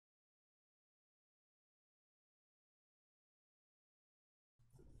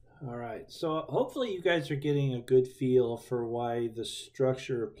All right, so hopefully you guys are getting a good feel for why the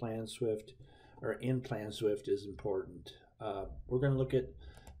structure of PlanSwift or in PlanSwift is important. We're going to look at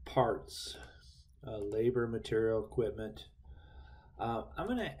parts, labor, material, equipment. I'm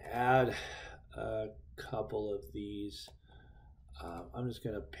going to add a couple of these. I'm just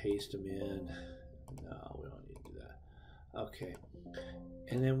going to paste them in. No, we don't need to do that. Okay,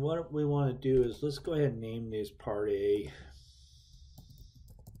 and then what we want to do is let's go ahead and name this part A.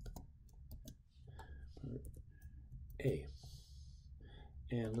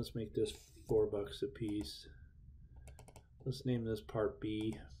 And let's make this $4 a piece. Let's name this part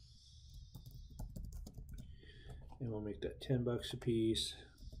B, and we'll make that $10 a piece.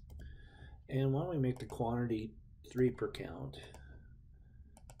 And why don't we make the quantity 3 per count?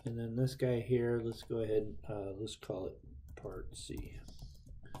 And then this guy here, let's go ahead and let's call it part C.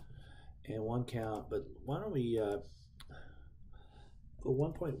 And 1 count, but why don't we go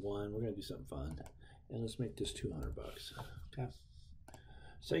 1.1? We're gonna do something fun, and let's make this $200. Okay.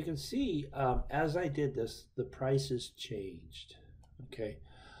 So you can see as I did this, the prices changed. Okay.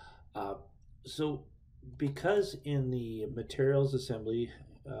 So because in the materials assembly,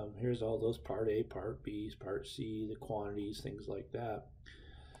 here's all those part A, part B, part C, the quantities, things like that.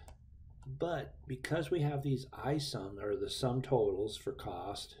 But because we have these ISUM, or the sum totals for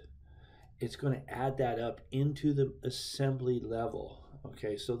cost, it's going to add that up into the assembly level.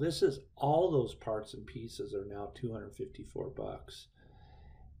 Okay, so this is all those parts and pieces are now $254.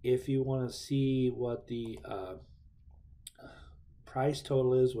 If you want to see what the price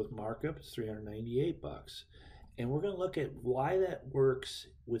total is with markup, it's $398. And we're going to look at why that works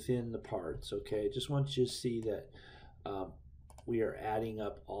within the parts. Okay, just want you to see that we are adding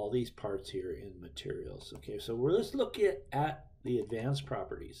up all these parts here in materials. Okay, so let's look at the advanced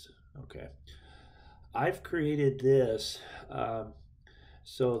properties. Okay, I've created this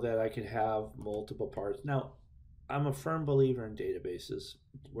so that I could have multiple parts. Now, I'm a firm believer in databases.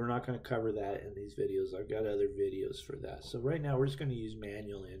 We're not going to cover that in these videos. I've got other videos for that. So right now we're just going to use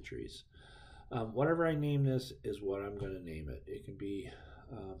manual entries. Whatever I name this is what I'm going to name it. It can be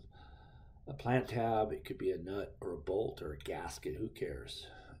a plant tab, it could be a nut or a bolt or a gasket, who cares?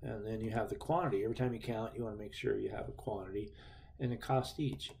 And then you have the quantity. Every time you count, you want to make sure you have a quantity and a cost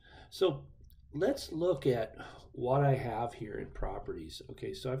each. So let's look at what I have here in properties.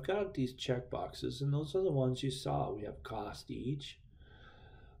 Okay, so I've got these check boxes, and those are the ones you saw. We have cost each.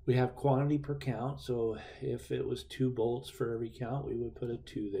 We have quantity per count. So if it was 2 bolts for every count, we would put a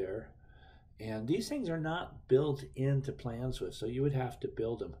 2 there. And these things are not built into PlanSwift, so you would have to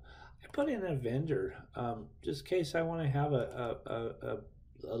build them. I put in a vendor, just in case I want to have a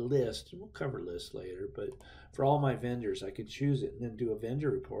list. We'll cover lists later, but for all my vendors, I could choose it and then do a vendor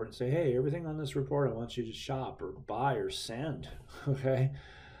report and say, hey, everything on this report I want you to shop or buy or send. Okay,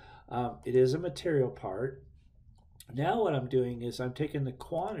 it is a material part. Now what I'm doing is I'm taking the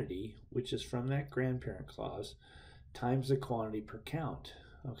quantity, which is from that grandparent clause, times the quantity per count.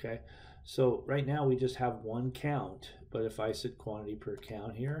 Okay, so right now we just have 1 count, but if I said quantity per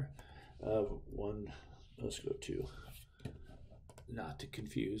count here, let's go 2. Not to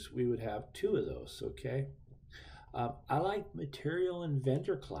confuse, we would have 2 of those. Okay, I like material and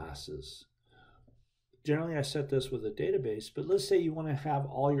vendor classes. Generally I set this with a database, but let's say you want to have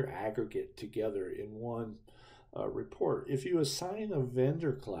all your aggregate together in one report. If you assign a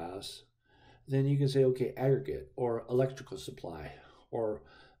vendor class, then you can say, okay, aggregate or electrical supply or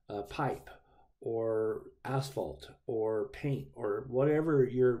pipe or asphalt or paint or whatever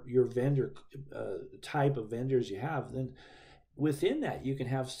your vendor type of vendors you have. Then within that you can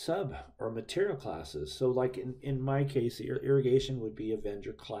have sub or material classes. So like in my case, irrigation would be a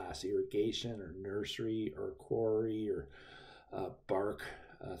vendor class, irrigation or nursery or quarry or bark,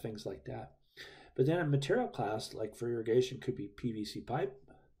 things like that. But then a material class, like for irrigation, could be PVC pipe,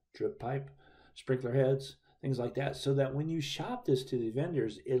 drip pipe, sprinkler heads, things like that, so that when you shop this to the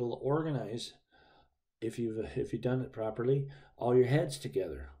vendors, it'll organize, if you've done it properly, all your heads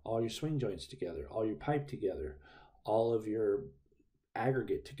together, all your swing joints together, all your pipe together, all of your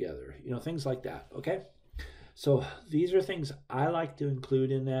aggregate together, things like that. Okay, so these are things I like to include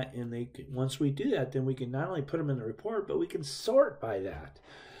in that, and once we do that, then we can not only put them in the report, but we can sort by that.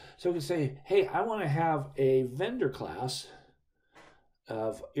 So we can say, hey, I want to have a vendor class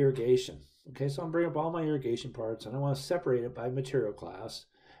of irrigation. Okay, so I'm bringing up all my irrigation parts, and I want to separate it by material class.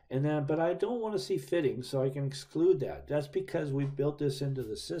 And then, but I don't want to see fittings, so I can exclude that. That's because we've built this into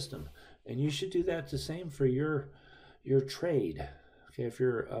the system, and you should do that the same for your trade. Okay, if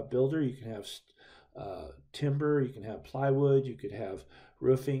you're a builder, you can have timber, you can have plywood, you could have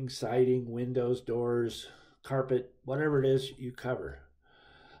roofing, siding, windows, doors, carpet, whatever it is you cover.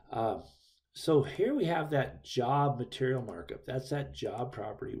 Um, so here we have that job material markup. That's that job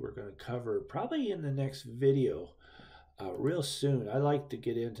property we're going to cover probably in the next video real soon. I like to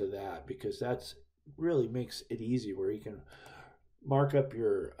get into that because that's really makes it easy where you can mark up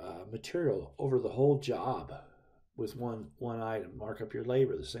your material over the whole job with one item. Mark up your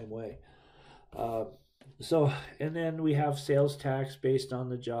labor the same way. Uh, so and then we have sales tax based on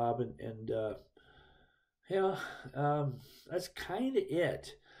the job and yeah, that's kind of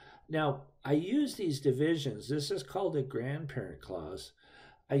it. Now I use these divisions. This is called a grandparent clause.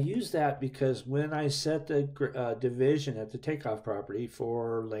 I use that because when I set the division at the takeoff property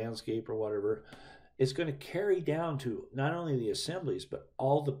for landscape or whatever, it's going to carry down to not only the assemblies, but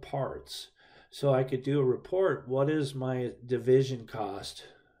all the parts. So I could do a report, what is my division cost?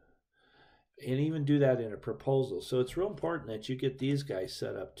 And even do that in a proposal. So it's real important that you get these guys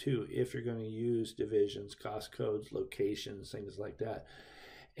set up too if you're going to use divisions, cost codes, locations, things like that.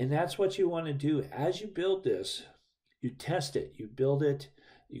 And that's what you want to do as you build this. You test it, you build it,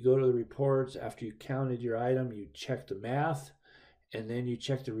 you go to the reports. After you counted your item, you check the math, and then you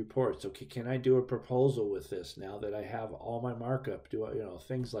check the reports. Okay, can I do a proposal with this now that I have all my markup? Do I,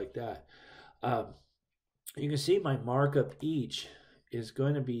 things like that. You can see my markup each is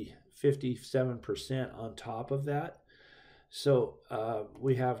going to be 57% on top of that. So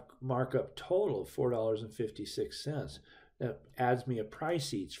we have markup total of $4.56. That adds me a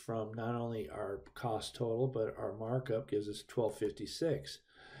price each from not only our cost total, but our markup gives us $12.56.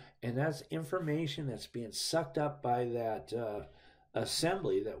 And that's information that's being sucked up by that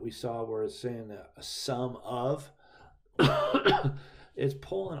assembly that we saw where it's saying a sum of. It's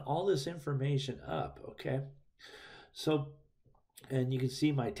pulling all this information up, okay? So, and you can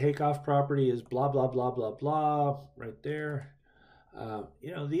see my takeoff property is blah, blah, blah, blah, blah, right there.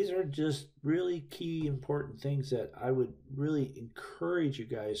 These are just really key important things that I would really encourage you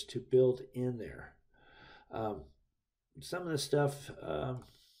guys to build in there. Some of the stuff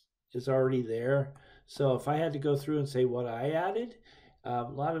is already there. So if I had to go through and say what I added, a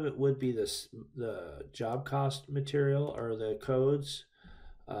lot of it would be the job cost material or the codes.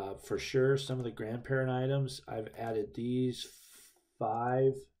 For sure, some of the grandparent items, I've added these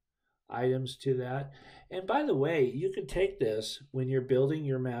 5 items to that. And by the way, you can take this when you're building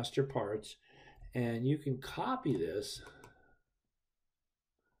your master parts and you can copy this,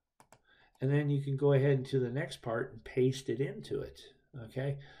 and then you can go ahead into the next part and paste it into it.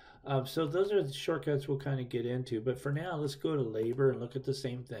 Okay, so those are the shortcuts we'll kind of get into, but for now let's go to labor and look at the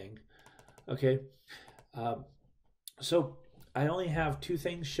same thing. Okay, so I only have 2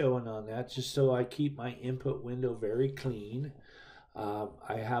 things showing on that just so I keep my input window very clean.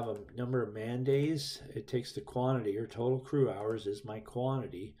 I have a number of man days. It takes the quantity, or total crew hours is my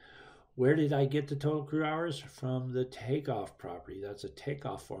quantity. Where did I get the total crew hours? From the takeoff property. That's a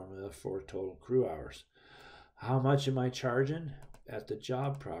takeoff formula for total crew hours. How much am I charging? At the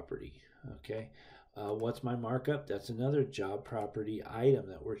job property. Okay. What's my markup? That's another job property item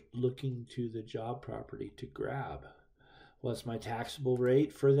that we're looking to the job property to grab. What's my taxable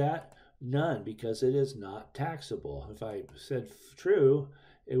rate for that? None, because it is not taxable. If I said true,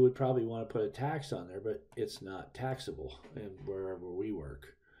 it would probably want to put a tax on there, but it's not taxable in wherever we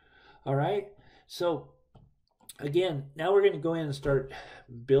work. All right, so again, now we're going to go in and start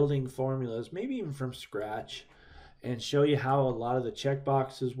building formulas, maybe even from scratch, and show you how a lot of the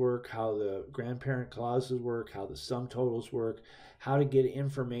checkboxes work, how the grandparent clauses work, how the sum totals work, how to get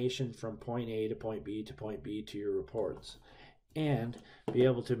information from point A to point B to point B to your reports, and be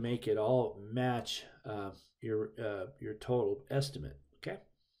able to make it all match your total estimate. Okay,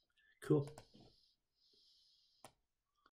 cool.